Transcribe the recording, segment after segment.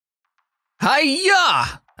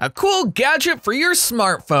Hi-ya! A cool gadget for your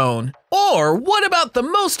smartphone. Or what about the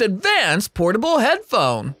most advanced portable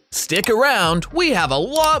headphone? Stick around, we have a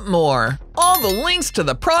lot more. All the links to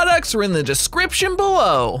the products are in the description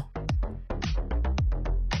below.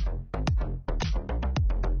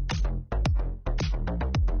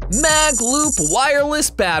 MagLoop Wireless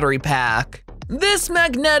Battery Pack. This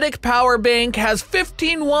magnetic power bank has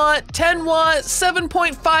 15 watt, 10 watt,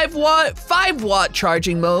 7.5 watt, 5 watt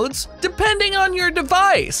charging modes, depending on your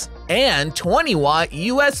device, and 20 watt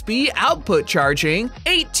USB output charging,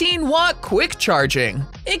 18 watt quick charging.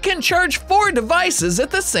 It can charge 4 devices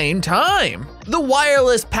at the same time. The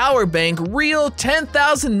wireless power bank real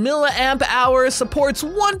 10,000 milliamp hours supports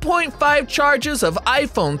 1.5 charges of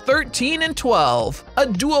iPhone 13 and 12. A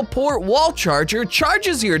dual port wall charger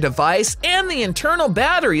charges your device and the internal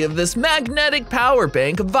battery of this magnetic power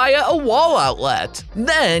bank via a wall outlet.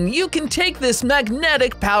 Then you can take this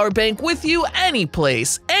magnetic power bank with you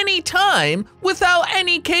anyplace, anytime, without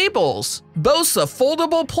any cables. Boasts a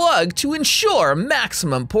foldable plug to ensure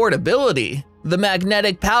maximum portability. The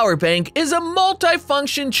magnetic power bank is a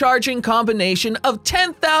multi-function charging combination of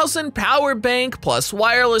 10,000 power bank plus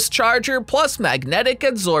wireless charger plus magnetic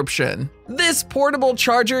absorption. This portable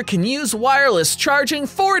charger can use wireless charging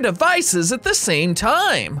 4 devices at the same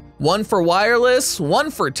time. One for wireless,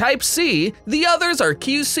 one for Type-C, the others are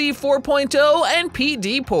QC 4.0 and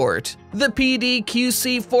PD port. The PD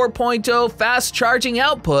QC 4.0 fast charging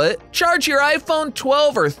output, charge your iPhone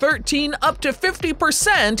 12 or 13 up to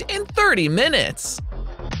 50% in 30 minutes.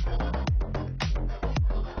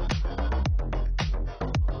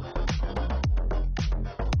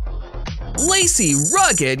 Lacy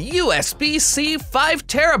Rugged USB-C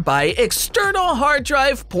 5TB External Hard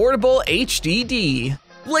Drive Portable HDD.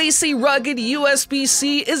 Lacy Rugged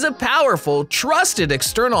USB-C is a powerful, trusted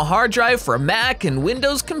external hard drive for Mac and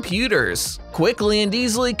Windows computers. Quickly and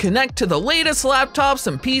easily connect to the latest laptops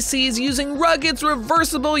and PCs using Rugged's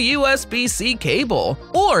reversible USB-C cable,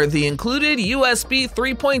 or the included USB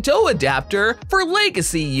 3.0 adapter for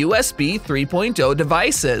legacy USB 3.0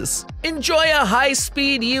 devices. Enjoy a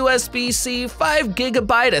high-speed USB-C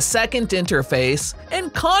 5GB a second interface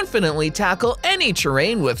and confidently tackle any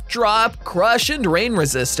terrain with drop, crush, and rain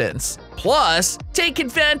resistance. Plus, take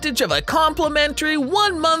advantage of a complimentary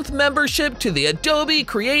 1-month membership to the Adobe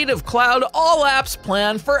Creative Cloud All Apps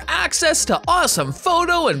plan for access to awesome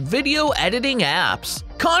photo and video editing apps.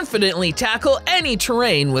 Confidently tackle any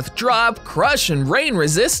terrain with drop, crush, and rain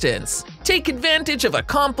resistance. Take advantage of a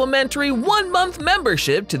complimentary 1-month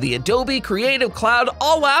membership to the Adobe Creative Cloud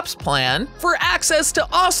All Apps plan for access to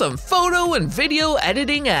awesome photo and video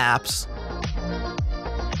editing apps.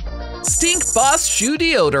 Stink Boss Shoe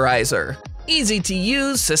Deodorizer. Easy to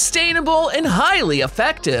use, sustainable, and highly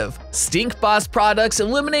effective. Stink Boss products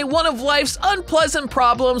eliminate one of life's unpleasant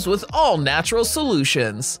problems with all natural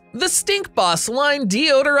solutions. The Stink Boss line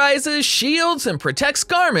deodorizes, shields, and protects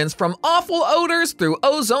garments from awful odors through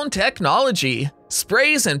ozone technology.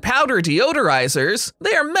 Sprays and powder deodorizers,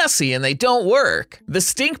 they are messy and they don't work. The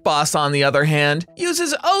Stink Boss, on the other hand,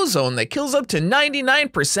 uses ozone that kills up to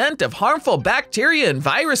 99% of harmful bacteria and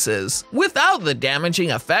viruses without the damaging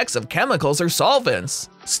effects of chemicals or solvents.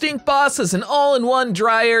 Stink Boss is an all-in-one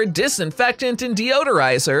dryer, disinfectant, and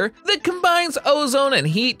deodorizer that combines ozone and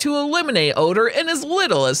heat to eliminate odor in as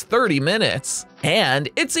little as 30 minutes. And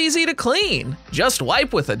it's easy to clean. Just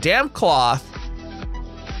wipe with a damp cloth.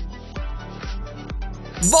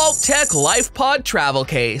 Vault-Tec LifePod Travel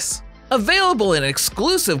Case. Available in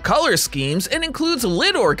exclusive color schemes and includes a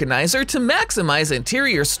lid organizer to maximize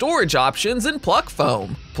interior storage options and pluck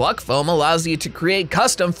foam. Pluck foam allows you to create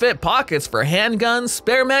custom-fit pockets for handguns,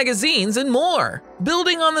 spare magazines, and more.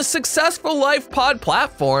 Building on the successful LifePod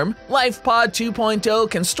platform, LifePod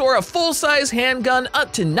 2.0 can store a full-size handgun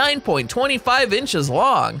up to 9.25 inches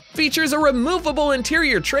long, features a removable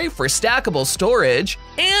interior tray for stackable storage,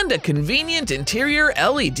 and a convenient interior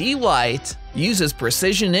LED light. Uses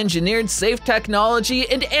precision-engineered safe technology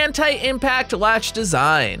and anti-impact latch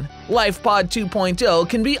design. LifePod 2.0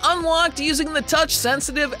 can be unlocked using the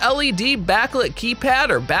touch-sensitive LED backlit keypad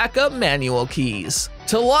or backup manual keys.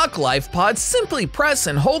 To lock LifePod, simply press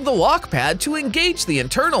and hold the lock pad to engage the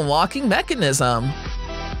internal locking mechanism.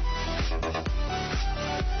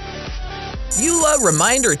 EULA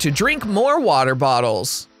reminder to drink more water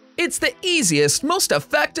bottles. It's the easiest, most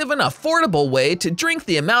effective, and affordable way to drink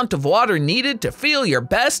the amount of water needed to feel your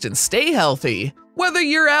best and stay healthy. Whether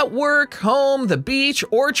you're at work, home, the beach,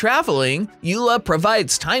 or traveling, EULA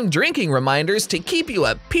provides timed drinking reminders to keep you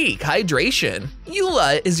at peak hydration.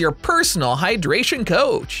 EULA is your personal hydration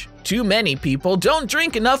coach. Too many people don't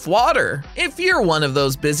drink enough water. If you're one of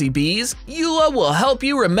those busy bees, Eula will help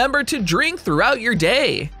you remember to drink throughout your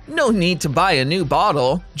day. No need to buy a new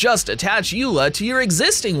bottle, just attach Eula to your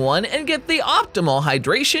existing one and get the optimal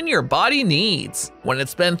hydration your body needs. When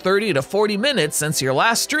it's been 30 to 40 minutes since your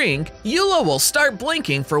last drink, Eula will start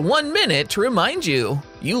blinking for 1 minute to remind you.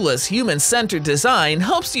 Eula's human-centered design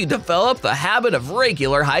helps you develop the habit of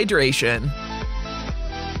regular hydration.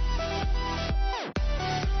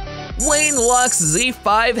 Wayne Lux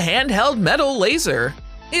Z5 handheld metal laser.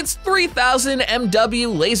 Its 3000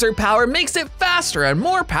 MW laser power makes it faster and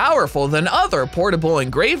more powerful than other portable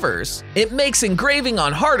engravers. It makes engraving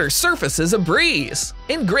on harder surfaces a breeze.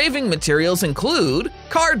 Engraving materials include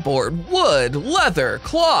cardboard, wood, leather,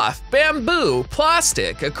 cloth, bamboo,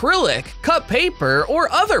 plastic, acrylic, cut paper,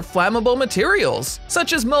 or other flammable materials,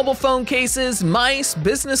 such as mobile phone cases, mice,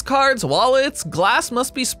 business cards, wallets, glass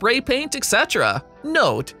must be spray paint, etc.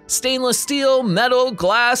 Note: stainless steel, metal,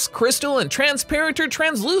 glass, crystal, and transparent or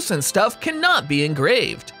translucent stuff cannot be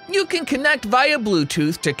engraved. You can connect via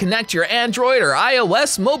Bluetooth to connect your Android or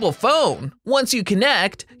iOS mobile phone. Once you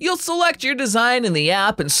connect, you'll select your design in the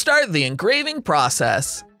app and start the engraving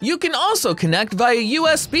process. You can also connect via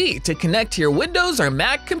USB to connect to your Windows or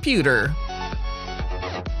Mac computer.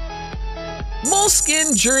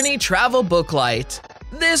 Moleskine Journey Travel Book Light.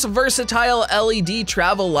 This versatile LED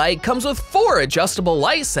travel light comes with 4 adjustable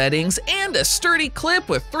light settings and a sturdy clip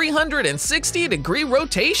with 360-degree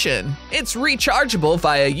rotation. It's rechargeable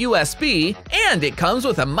via USB, and it comes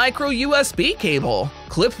with a micro USB cable.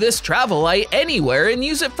 Clip this travel light anywhere and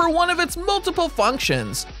use it for one of its multiple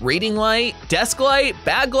functions: reading light, desk light,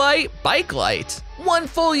 bag light, bike light. One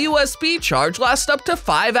full USB charge lasts up to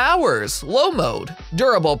 5 hours, low mode.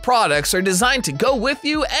 Durable products are designed to go with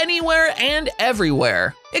you anywhere and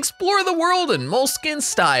everywhere. Explore the world in Moleskine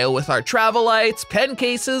style with our travel lights, pen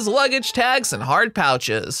cases, luggage tags, and hard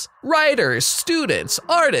pouches. Writers, students,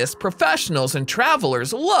 artists, professionals, and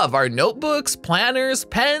travelers love our notebooks, planners,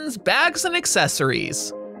 pens, bags, and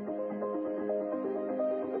accessories.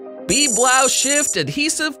 B-Blow Shift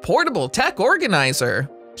Adhesive Portable Tech Organizer.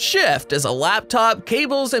 Shift is a laptop,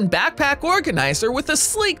 cables, and backpack organizer with a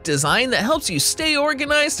sleek design that helps you stay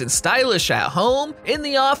organized and stylish at home, in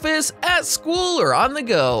the office, at school, or on the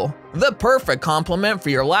go. The perfect complement for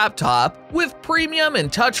your laptop with premium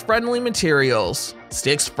and touch-friendly materials.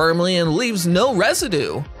 Sticks firmly and leaves no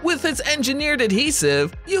residue. With its engineered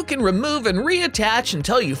adhesive, you can remove and reattach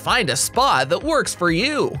until you find a spot that works for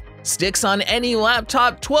you. Sticks on any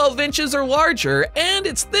laptop 12 inches or larger, and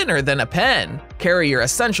it's thinner than a pen. Carry your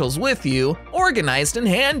essentials with you, organized and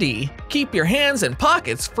handy. Keep your hands and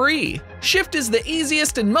pockets free. Shift is the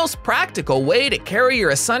easiest and most practical way to carry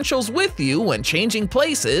your essentials with you when changing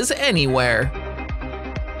places anywhere.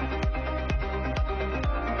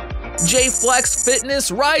 J-Flex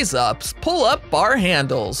Fitness Rise Ups Pull-Up Bar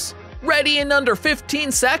Handles. Ready in under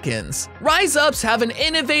 15 seconds. Rise Ups have an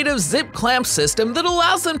innovative zip clamp system that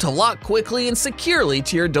allows them to lock quickly and securely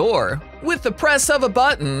to your door. With the press of a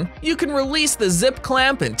button, you can release the zip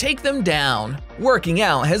clamp and take them down. Working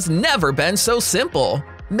out has never been so simple.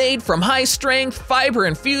 Made from high-strength,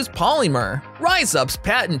 fiber-infused polymer, Rise Up's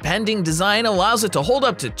patent-pending design allows it to hold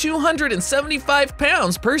up to 275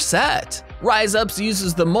 pounds per set. Rise Ups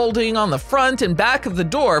uses the molding on the front and back of the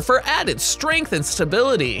door for added strength and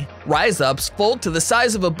stability. Rise Ups fold to the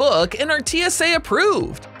size of a book and are TSA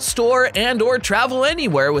approved. Store and/or travel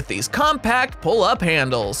anywhere with these compact pull-up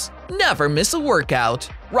handles. Never miss a workout.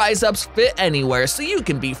 Rise Ups fit anywhere so you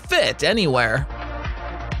can be fit anywhere.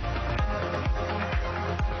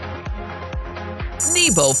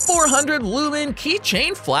 Nebo 400 Lumen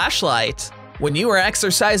Keychain Flashlight. When you are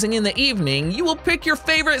exercising in the evening, you will pick your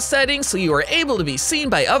favorite setting so you are able to be seen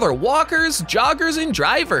by other walkers, joggers, and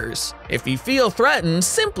drivers. If you feel threatened,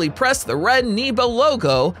 simply press the red Nebo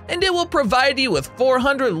logo and it will provide you with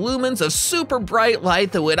 400 lumens of super bright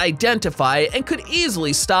light that would identify and could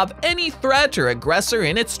easily stop any threat or aggressor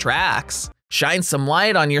in its tracks. Shine some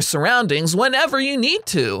light on your surroundings whenever you need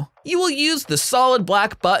to. You will use the solid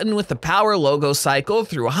black button with the power logo cycle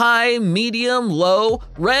through high, medium, low,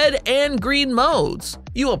 red, and green modes.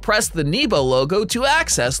 You will press the Nebo logo to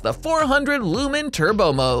access the 400 lumen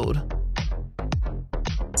turbo mode.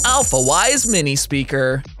 AlphaWise Mini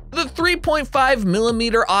Speaker. The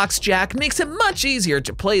 3.5mm aux jack makes it much easier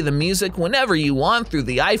to play the music whenever you want through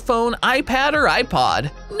the iPhone, iPad, or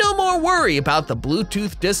iPod. No more worry about the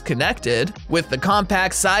Bluetooth disconnected. With the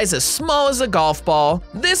compact size as small as a golf ball,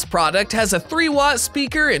 this product has a 3-watt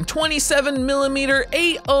speaker and 27mm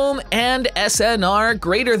 8-ohm and SNR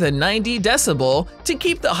greater than 90 decibel to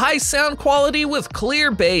keep the high sound quality with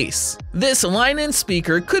clear bass. This line-in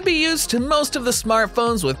speaker could be used to most of the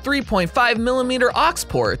smartphones with 3.5mm aux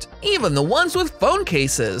port, even the ones with phone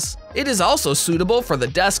cases. It is also suitable for the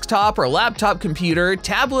desktop or laptop computer,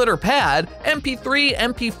 tablet or pad, MP3,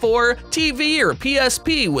 MP4, TV or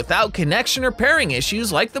PSP without connection or pairing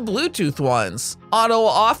issues like the Bluetooth ones. Auto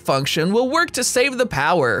off function will work to save the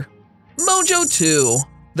power. Mojo 2.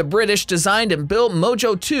 The British-designed and built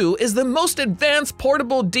Mojo 2 is the most advanced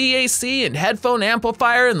portable DAC and headphone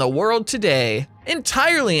amplifier in the world today.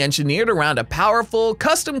 Entirely engineered around a powerful,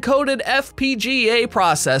 custom-coded FPGA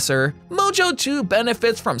processor, Mojo 2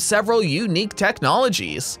 benefits from several unique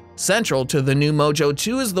technologies. Central to the new Mojo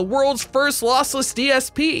 2 is the world's first lossless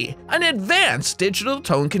DSP, an advanced digital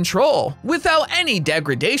tone control, without any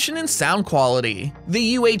degradation in sound quality.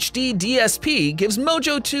 The UHD DSP gives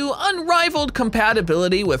Mojo 2 unrivaled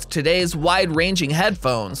compatibility with today's wide-ranging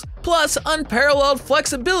headphones, plus unparalleled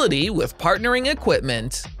flexibility with partnering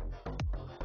equipment.